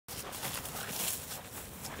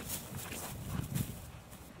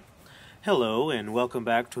Hello and welcome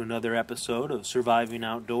back to another episode of Surviving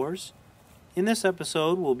Outdoors. In this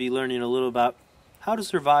episode we'll be learning a little about how to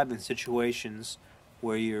survive in situations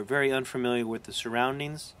where you're very unfamiliar with the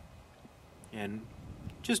surroundings and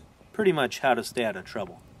just pretty much how to stay out of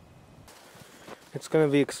trouble. It's going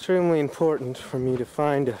to be extremely important for me to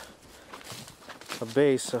find a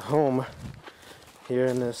base, a home here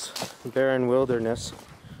in this barren wilderness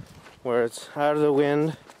where it's out of the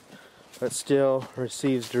wind but still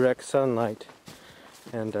receives direct sunlight,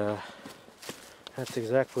 and that's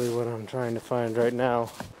exactly what I'm trying to find right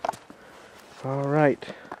now. Alright,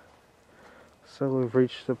 so we've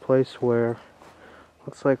reached the place where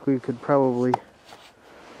looks like we could probably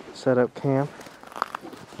set up camp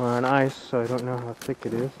on ice, so I don't know how thick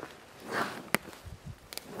it is.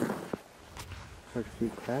 There's a few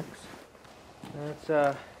cracks. It's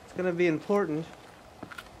going to be important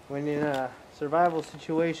when in a survival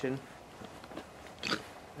situation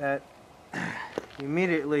that you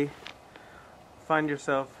immediately find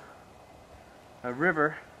yourself a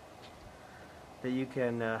river that you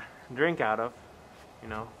can drink out of,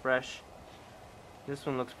 fresh. This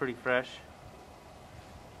one looks pretty fresh.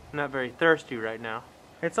 I'm not very thirsty right now.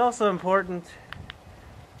 It's also important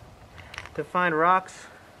to find rocks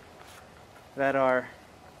that are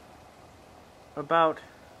about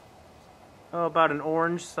an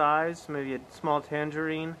orange size, maybe a small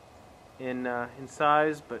tangerine in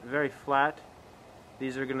size, but very flat.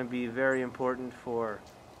 These are going to be very important for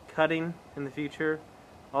cutting in the future.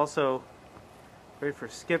 Also great for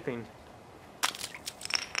skipping.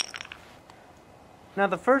 Now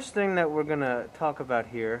the first thing that we're going to talk about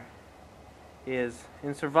here is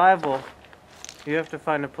in survival you have to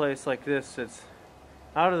find a place like this that's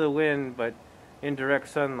out of the wind but in direct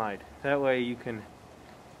sunlight. That way you can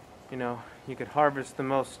you could harvest the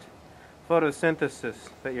most photosynthesis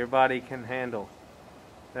that your body can handle.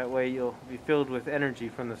 That way you'll be filled with energy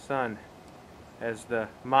from the sun, as the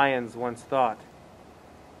Mayans once thought,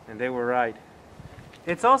 and they were right.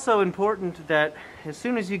 It's also important that as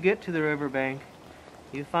soon as you get to the riverbank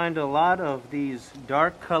you find a lot of these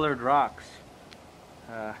dark colored rocks.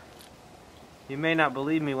 You may not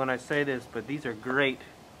believe me when I say this, but these are great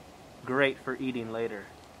for eating later.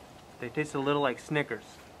 They taste a little like Snickers.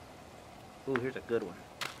 Ooh, here's a good one.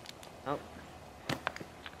 Oh.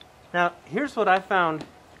 Now, here's what I found.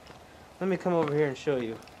 Let me come over here and show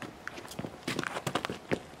you.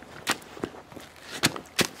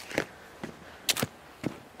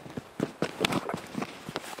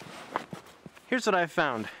 Here's what I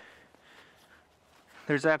found.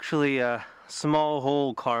 There's actually a small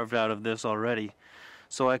hole carved out of this already,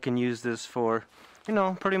 so I can use this for,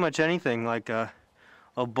 pretty much anything, like a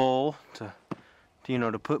bowl to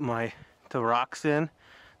put the rocks in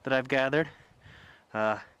that I've gathered.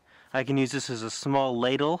 I can use this as a small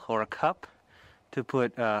ladle or a cup to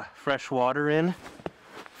put fresh water in,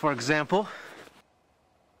 for example.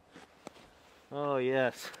 Oh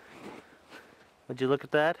yes, would you look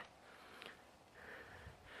at that?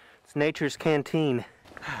 It's nature's canteen.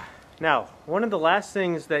 Now, one of the last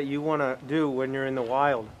things that you want to do when you're in the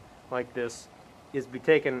wild like this is be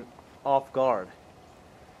taken off guard.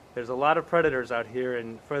 There's a lot of predators out here,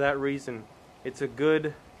 and for that reason it's a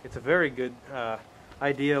very good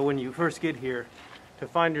idea when you first get here to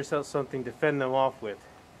find yourself something to fend them off with.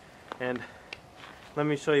 And let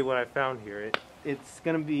me show you what I found here. It's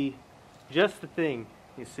going to be just the thing.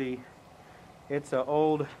 You see, it's an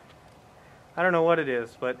old, I don't know what it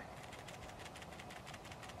is, but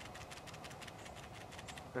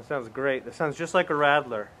that sounds great. That sounds just like a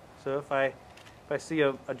rattler. So if I see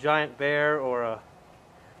a giant bear or a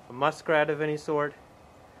muskrat of any sort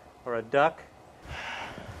or a duck,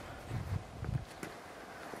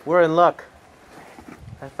 we're in luck.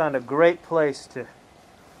 I found a great place to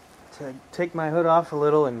take my hood off a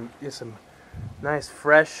little and get some nice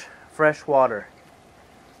fresh water.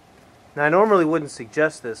 Now I normally wouldn't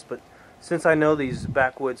suggest this, but since I know these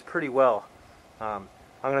backwoods pretty well, I'm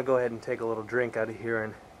gonna go ahead and take a little drink out of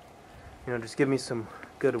here and just give me some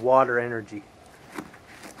good water energy.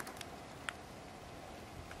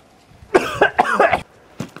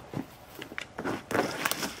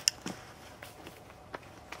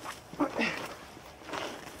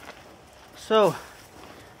 So,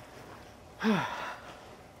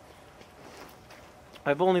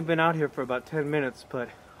 I've only been out here for about 10 minutes, but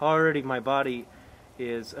already my body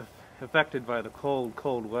is affected by the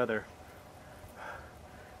cold weather.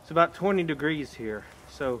 It's about 20 degrees here,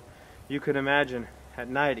 so you can imagine at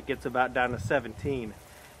night it gets about down to 17,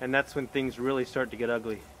 and that's when things really start to get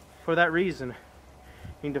ugly. For that reason,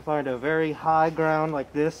 you need to find a very high ground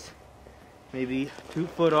like this, maybe 2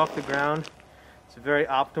 foot off the ground. It's very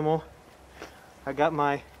optimal. I got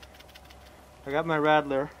my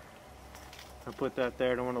Rattler. I'll put that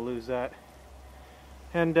there, don't want to lose that.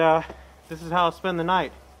 And this is how I'll spend the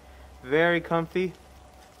night. Very comfy,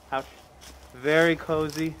 very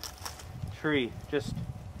cozy tree. Just,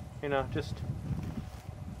 you know,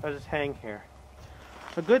 I'll just hang here.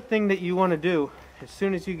 A good thing that you want to do as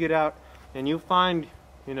soon as you get out and you find,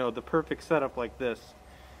 you know, the perfect setup like this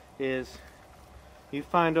is you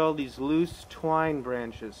find all these loose twine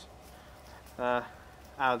branches.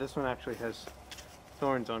 This one actually has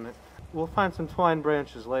thorns on it. We'll find some twine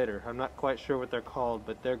branches later. I'm not quite sure what they're called,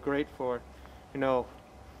 but they're great for, you know,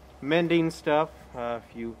 mending stuff. If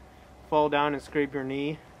you fall down and scrape your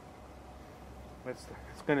knee, it's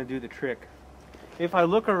going to do the trick. If I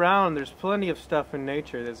look around, there's plenty of stuff in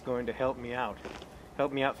nature that's going to help me out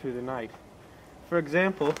through the night. For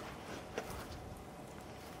example,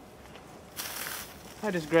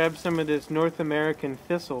 I just grabbed some of this North American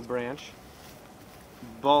thistle branch,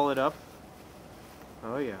 ball it up.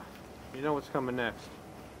 Oh yeah, you know what's coming next.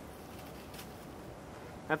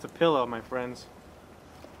 That's a pillow, my friends.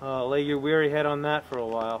 Lay your weary head on that for a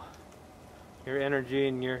while. Your energy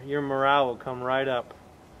and your morale will come right up.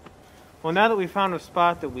 Well, now that we found a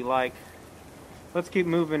spot that we like, let's keep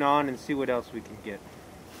moving on and see what else we can get.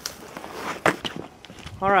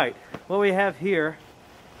 Alright, what we have here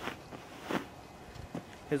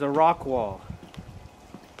is a rock wall.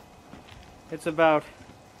 It's about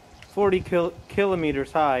 40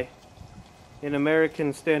 kilometers high. In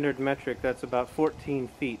American Standard Metric, that's about 14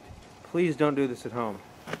 feet. Please don't do this at home.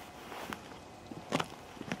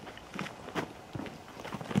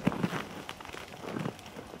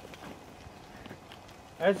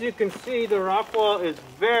 As you can see, the rock wall is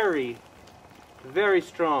very, very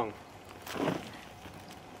strong.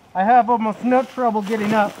 I have almost no trouble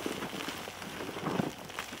getting up.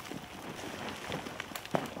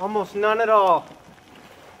 Almost none at all.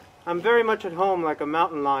 I'm very much at home like a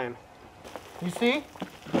mountain lion. You see?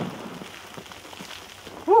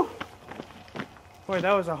 Whew. Boy,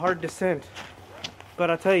 that was a hard descent.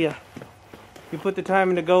 But I'll tell you, you put the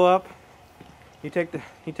time in to go up, you take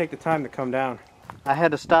the time to come down. I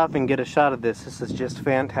had to stop and get a shot of this. This is just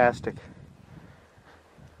fantastic.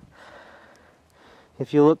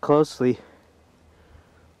 If you look closely,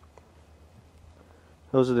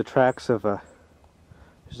 those are the tracks of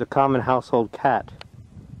there's a common household cat.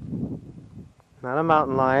 Not a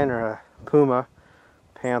mountain lion or a puma,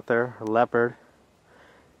 panther, a leopard.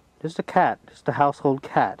 Just a cat, just a household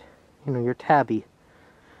cat. You know, your tabby.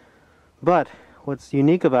 But what's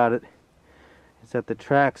unique about it is that the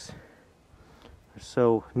tracks are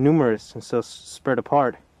so numerous and so spread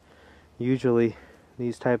apart. Usually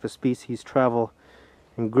these type of species travel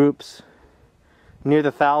in groups near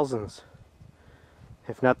the thousands,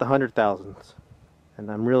 if not the 100,000s.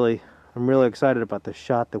 And I'm really excited about the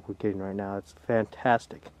shot that we're getting right now. It's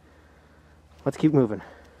fantastic. Let's keep moving.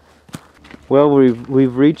 Well,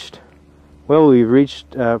 we've reached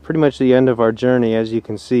pretty much the end of our journey. As you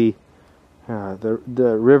can see,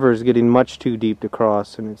 the river is getting much too deep to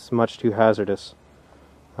cross, and it's much too hazardous.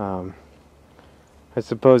 I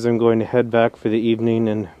suppose I'm going to head back for the evening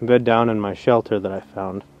and bed down in my shelter that I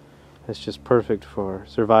found. It's just perfect for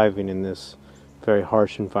surviving in this very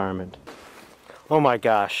harsh environment. Oh my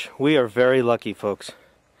gosh, we are very lucky, folks.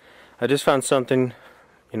 I just found something,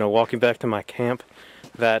 you know, walking back to my camp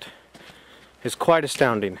that is quite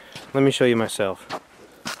astounding. Let me show you myself.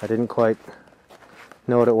 I didn't quite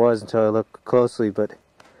know what it was until I looked closely, but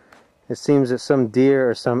it seems that some deer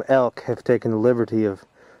or some elk have taken the liberty of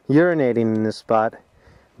urinating in this spot,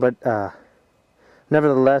 but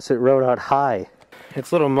nevertheless it rode out high.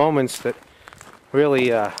 It's little moments that really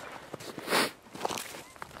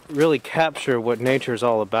capture what nature is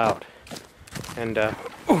all about, and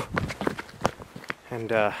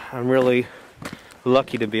I'm really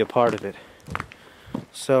lucky to be a part of it.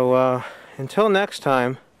 So until next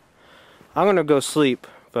time, I'm gonna go sleep,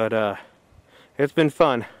 but it's been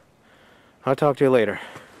fun. I'll talk to you later.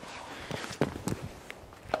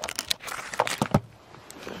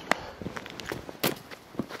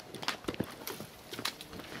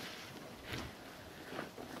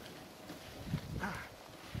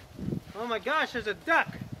 Oh my gosh, there's a duck!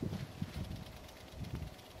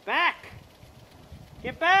 Back!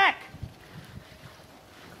 Get back!